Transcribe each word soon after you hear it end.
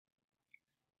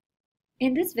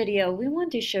In this video, we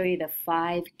want to show you the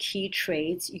 5 key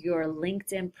traits your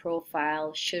LinkedIn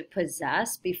profile should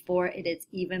possess before it is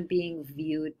even being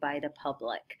viewed by the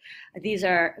public. These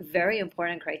are very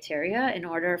important criteria in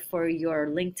order for your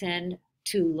LinkedIn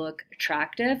to look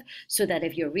attractive so that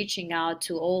if you're reaching out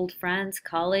to old friends,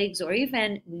 colleagues, or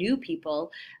even new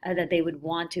people, that they would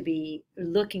want to be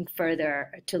looking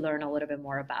further to learn a little bit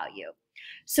more about you.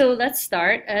 So let's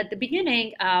start at the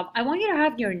beginning. I want you to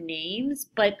have your names,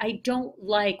 but I don't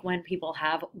like when people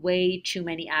have way too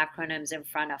many acronyms in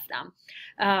front of them.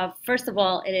 First of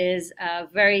all, it is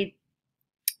very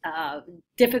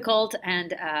difficult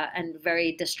and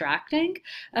very distracting,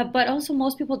 but also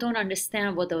most people don't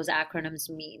understand what those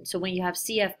acronyms mean. So when you have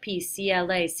CFP,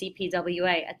 CLA,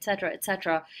 CPWA,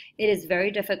 etc., it is very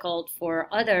difficult for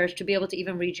others to be able to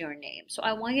even read your name. So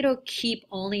I want you to keep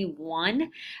only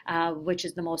one, which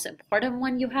is the most important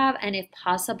one you have, and if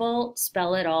possible,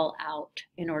 spell it all out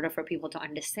in order for people to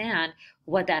understand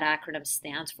what that acronym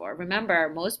stands for.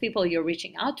 Remember, most people you're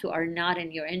reaching out to are not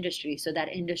in your industry, so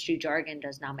that industry jargon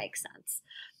does not make sense.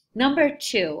 Number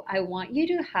two, I want you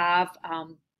to have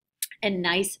a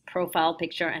nice profile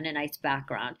picture and a nice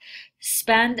background.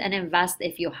 Spend and invest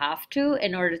if you have to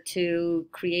in order to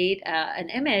create an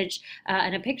image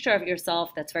and a picture of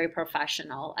yourself that's very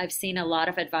professional. I've seen a lot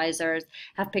of advisors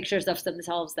have pictures of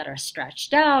themselves that are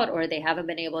stretched out or they haven't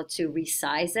been able to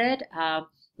resize it.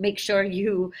 Make sure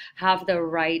you have the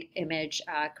right image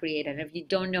created. If you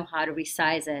don't know how to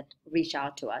resize it, reach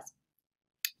out to us.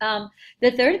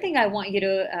 The third thing I want you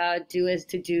to do is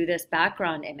to do this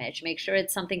background image. Make sure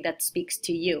it's something that speaks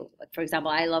to you. Like, for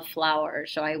example, I love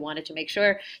flowers, so I wanted to make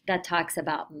sure that talks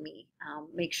about me.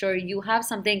 Make sure you have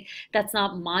something that's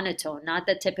not monotone, not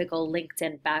the typical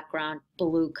LinkedIn background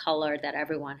blue color that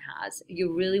everyone has.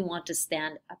 You really want to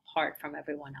stand apart from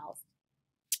everyone else.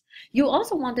 You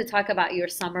also want to talk about your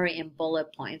summary in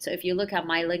bullet points. So if you look at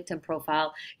my LinkedIn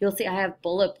profile, you'll see I have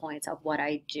bullet points of what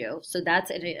I do. So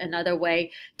that's another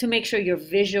way to make sure you're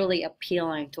visually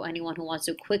appealing to anyone who wants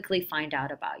to quickly find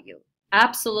out about you.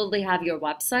 Absolutely have your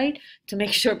website to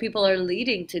make sure people are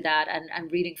leading to that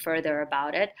and reading further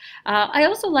about it. I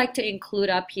also like to include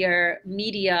up here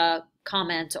media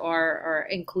comments or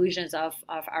inclusions of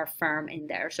our firm in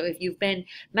there. So if you've been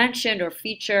mentioned or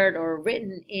featured or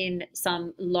written in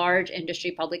some large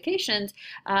industry publications,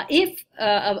 if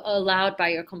allowed by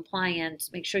your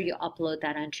compliance, make sure you upload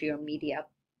that into your media.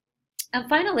 And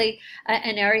finally,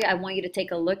 an area I want you to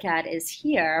take a look at is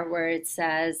here where it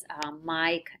says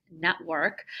My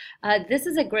Network. This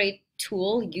is a great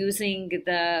tool using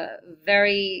the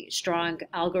very strong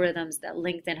algorithms that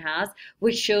LinkedIn has,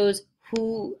 which shows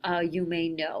who you may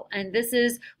know. And this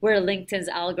is where LinkedIn's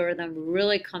algorithm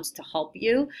really comes to help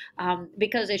you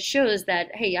because it shows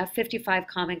that, hey, you have 55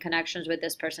 common connections with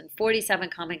this person, 47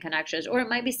 common connections, or it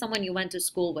might be someone you went to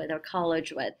school with or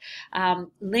college with.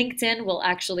 LinkedIn will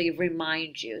actually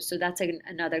remind you. So that's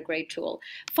another great tool.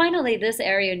 Finally, this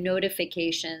area,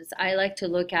 notifications. I like to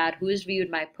look at who's viewed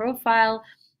my profile,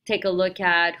 take a look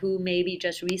at who maybe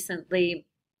just recently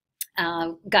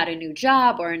got a new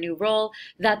job or a new role.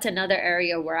 That's another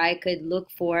area where I could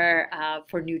look for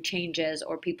new changes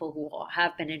or people who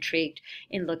have been intrigued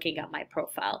in looking at my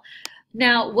profile.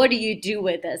 Now, what do you do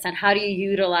with this and how do you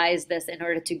utilize this in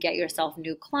order to get yourself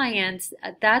new clients?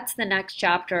 That's the next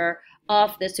chapter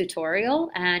of this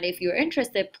tutorial. And if you're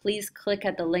interested, please click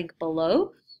at the link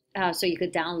below. So you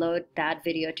could download that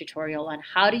video tutorial on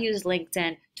how to use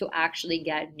LinkedIn to actually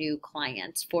get new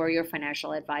clients for your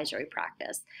financial advisory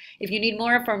practice. If you need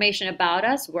more information about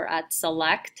us, we're at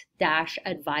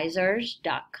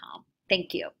select-advisors.com.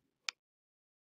 Thank you.